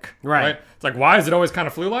flu-like. Right? It's like, why is it always kind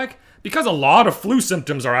of flu-like? Because a lot of flu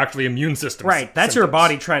symptoms are actually immune system Right, that's symptoms. your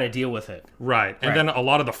body trying to deal with it. Right, and then a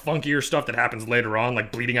lot of the funkier stuff that happens later on,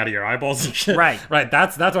 like bleeding out of your eyeballs and shit. Right.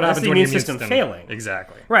 That's what happens the when immune your system failing.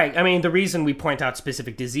 Exactly. Right, I mean, the reason we point out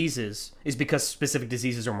specific diseases is because specific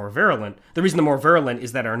diseases are more virulent. The reason they're more virulent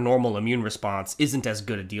is that our normal immune response isn't as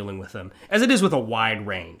good at dealing with them as it is with a wide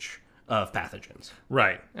range of pathogens.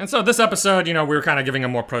 Right. And so this episode, you know, we're kind of giving a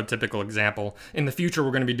more prototypical example. In the future,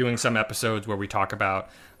 we're going to be doing some episodes where we talk about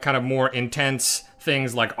kind of more intense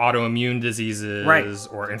things like autoimmune diseases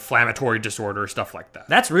or inflammatory disorder, stuff like that.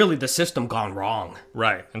 That's really the system gone wrong.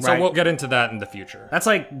 Right. And so we'll get into that in the future. That's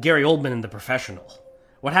like Gary Oldman in The Professional.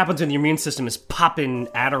 What happens when the immune system is popping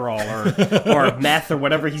Adderall or meth or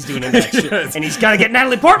whatever he's doing in that shit. And he's got to get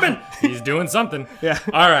Natalie Portman. He's doing something. Yeah.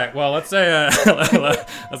 All right. Well, let's say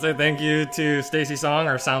thank you to Stacy Song,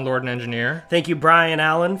 our sound lord and engineer. Thank you, Brian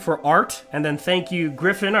Allen, for art. And then thank you,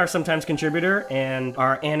 Griffin, our sometimes contributor and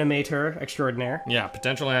our animator extraordinaire. Yeah,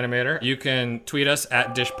 potential animator. You can tweet us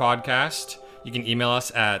at Dish Podcast. You can email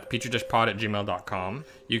us at petridishpod@gmail.com.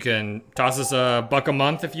 You can toss us $1 a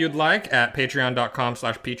month if you'd like at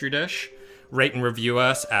patreon.com/petridish. Rate and review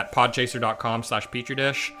us at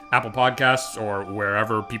podchaser.com/petridish, Apple Podcasts, or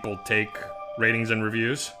wherever people take ratings and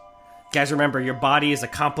reviews. Guys, remember, your body is a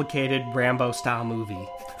complicated Rambo-style movie.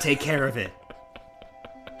 Take care of it.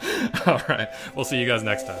 All right. We'll see you guys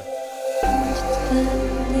next time.